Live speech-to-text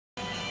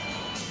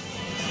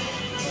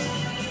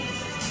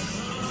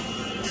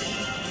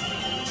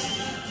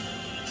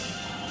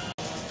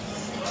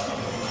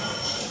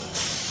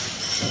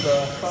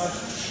the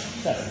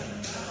first 7.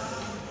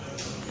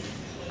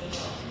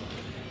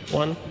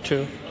 1,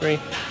 2, 3,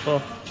 4,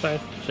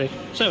 5, 6,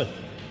 7.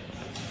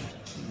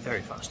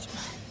 Very fast.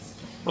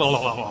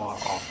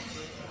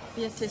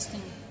 Beer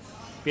tasting.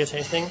 Beer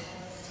tasting.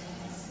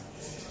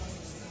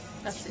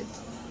 That's it.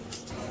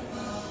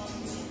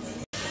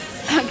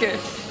 Okay.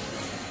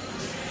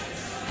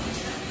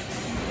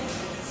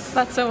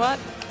 That's a what?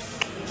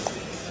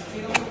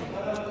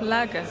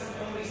 Lager.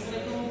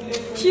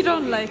 You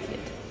don't like it.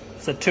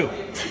 It's a 2.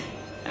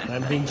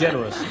 I'm being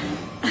generous.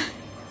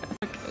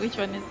 Okay, which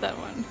one is that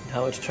one?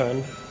 Now it's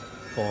turn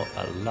for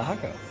a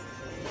lager.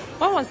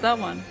 What was that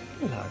one?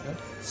 Lager.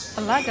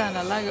 A lager and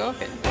a lager,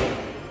 okay.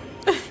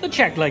 The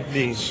Czech like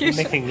these,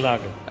 making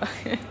lager.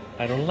 Okay.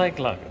 I don't like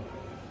lager.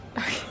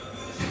 Okay.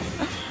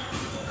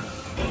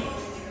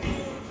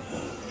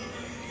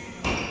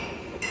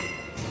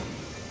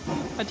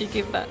 What do you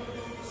give that?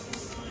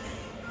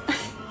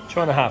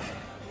 2.5.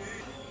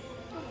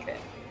 Okay.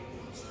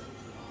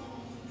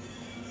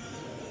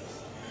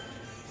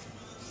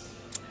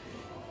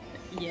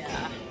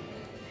 Yeah,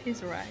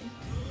 he's right.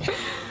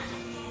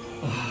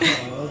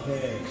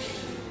 Okay.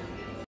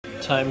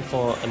 Time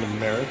for an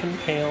American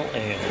Pale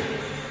Ale.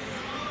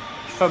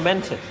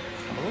 Fermented.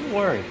 Don't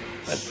worry,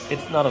 but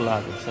it's not a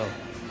lager, so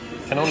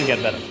it can only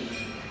get better.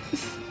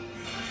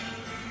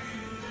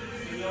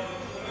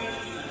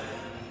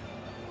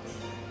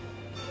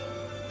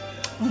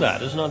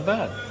 That is not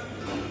bad.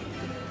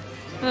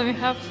 Let me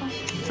have some.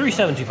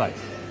 3.75.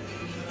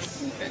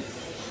 Okay.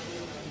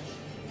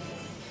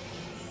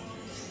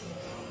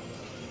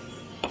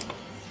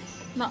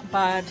 Not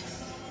bad,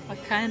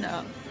 but kind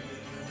of.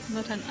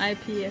 Not an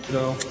IPA.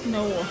 No.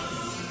 No.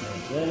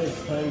 Then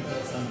it's time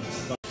for some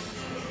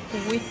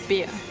Wheat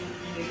beer.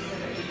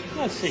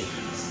 Let's see.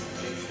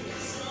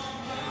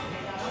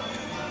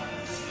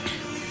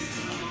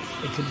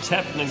 It can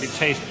definitely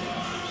taste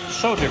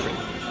so different.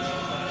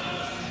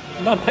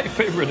 Not my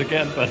favorite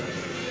again, but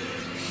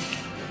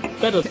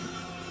better. It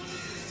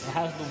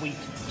has the wheat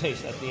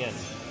taste at the end.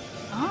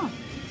 Oh.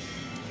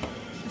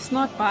 It's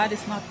not bad,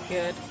 it's not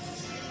good.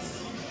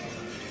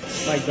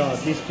 My God,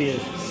 this beer.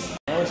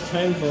 Now it's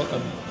time for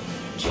a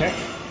Czech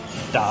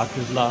dark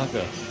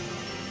lager.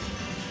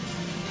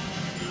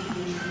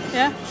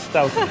 Yeah,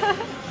 Stout.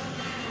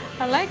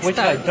 I like Which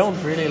I stouts.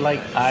 don't really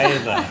like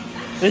either.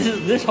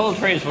 This whole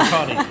tray is for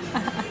Connie.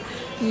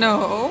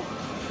 No.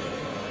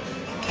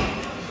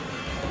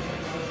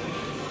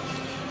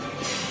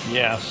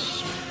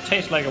 Yes.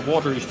 Tastes like a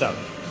watery stout.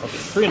 Okay,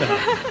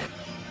 3.5.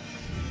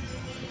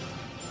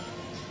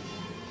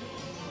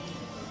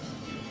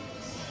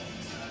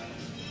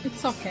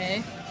 It's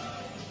okay.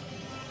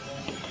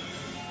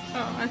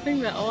 Oh, I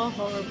think they're all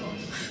horrible.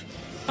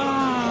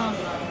 Ah,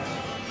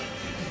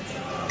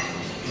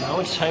 Now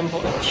it's time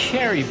for a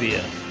cherry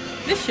beer.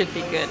 this should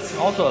be good.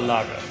 Also a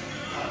lager.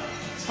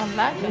 Some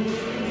lager.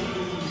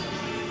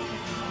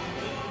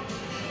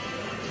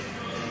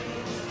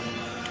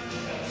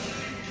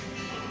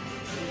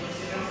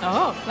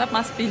 Oh, that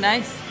must be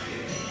nice.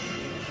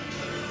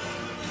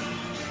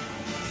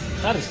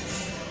 That is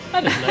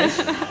nice.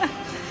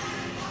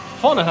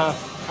 4.5.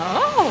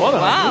 Oh, What a-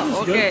 wow. this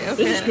is Okay, good.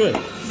 okay. This is good.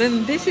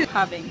 Then this is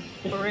having,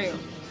 for real.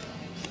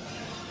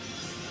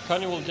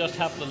 Connie will just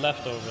have the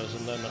leftovers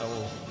and then I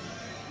will...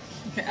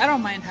 Okay, I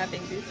don't mind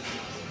having this.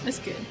 It's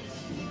good.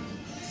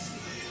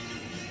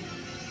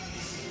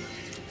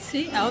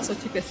 See, I also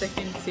took a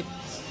second sip.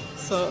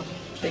 So,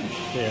 thing.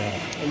 Yeah.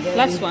 And then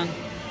Last one.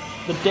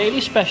 the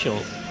daily special,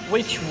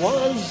 which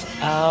was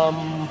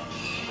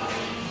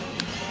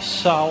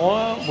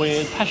sour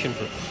with passion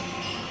fruit.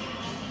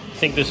 I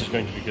think this is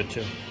going to be good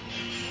too.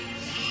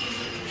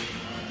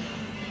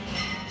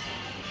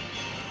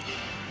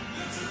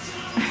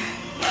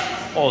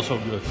 Also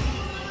good.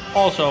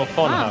 Also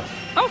 4.5.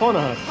 Oh.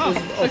 4.5. Oh,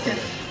 This is also okay.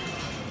 good.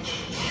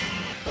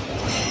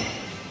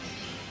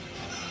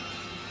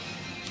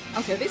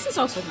 Okay, this is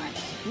also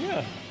nice.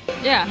 Yeah.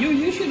 Yeah. You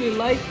usually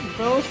like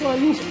those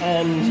ones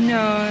and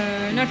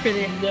No, not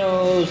really.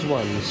 those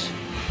ones.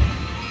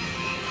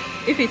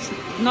 If it's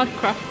not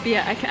craft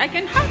beer, I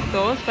can have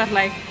those, but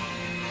like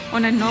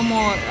on a normal,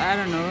 I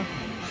don't know,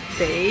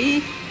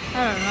 day.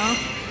 I don't know.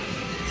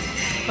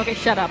 Okay,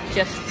 shut up.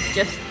 Just.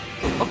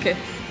 Okay,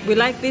 we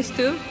like this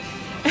too.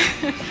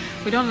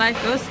 We don't like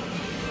those.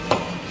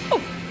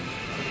 Oh.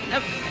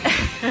 Nope.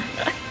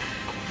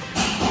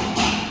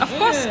 Of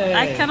course,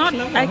 I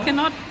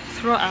cannot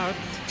throw out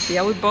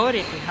beer. We bought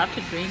it. We have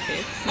to drink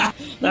it.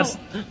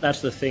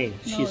 That's the thing.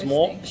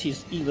 No,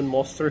 She's even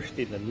more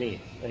thirsty than me.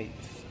 Like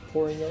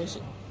pouring those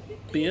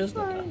beers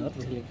that are not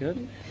really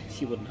good,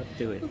 she would not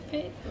do it.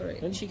 Pay for it.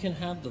 Then she can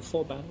have the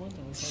 4 bad ones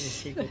and only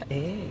 3 good.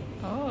 Hey.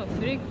 Oh,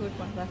 3 good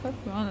ones. I thought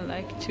we only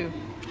like 2.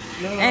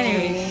 No.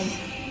 Anyways,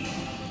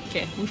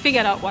 okay, we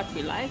figured out what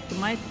we like. We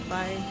might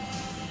buy.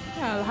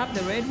 Yeah, I'll have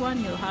the red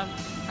one. You'll have,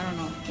 I don't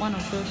know, one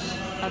of those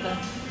other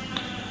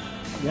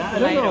Yeah, I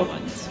don't lighter know.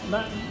 ones.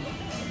 That,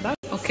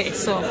 Okay,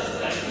 so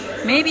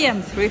maybe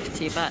I'm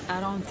thrifty, but I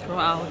don't throw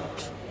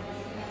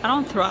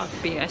out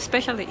beer,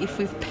 especially if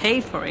we've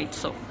paid for it.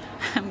 So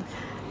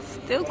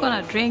still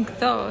gonna drink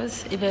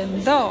those,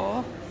 even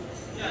though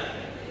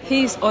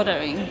he's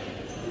ordering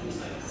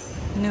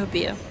new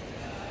beer.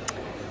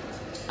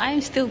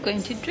 I'm still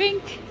going to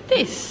drink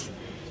this.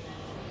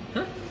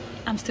 Huh?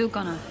 I'm still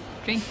gonna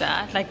drink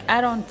that. Like,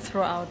 I don't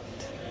throw out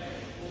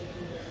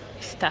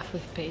stuff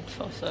we've paid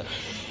for, so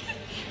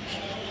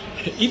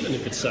Even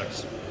if it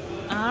sucks.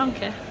 I don't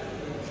care.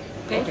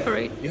 Paid for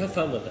it. You have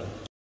fun with that.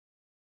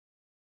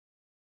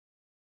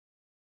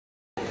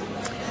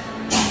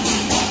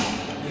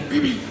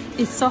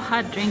 It's so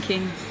hard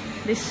drinking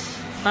this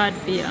bad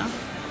beer.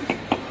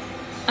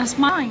 I'm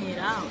smiling it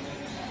out.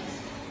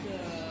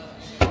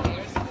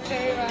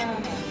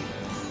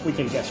 We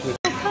can guess which.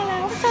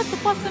 What's that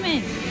supposed to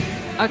mean?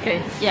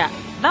 Okay, yeah.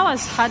 That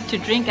was hard to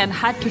drink and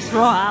hard to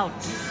throw out.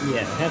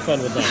 Yeah, have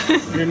fun with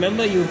that.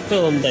 Remember you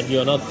filmed that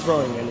you're not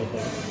throwing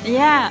anything.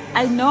 Yeah,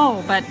 I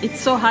know, but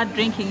it's so hard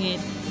drinking it.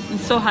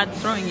 It's so hard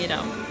throwing it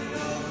out.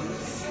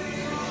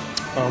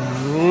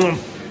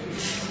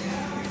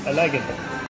 I like it.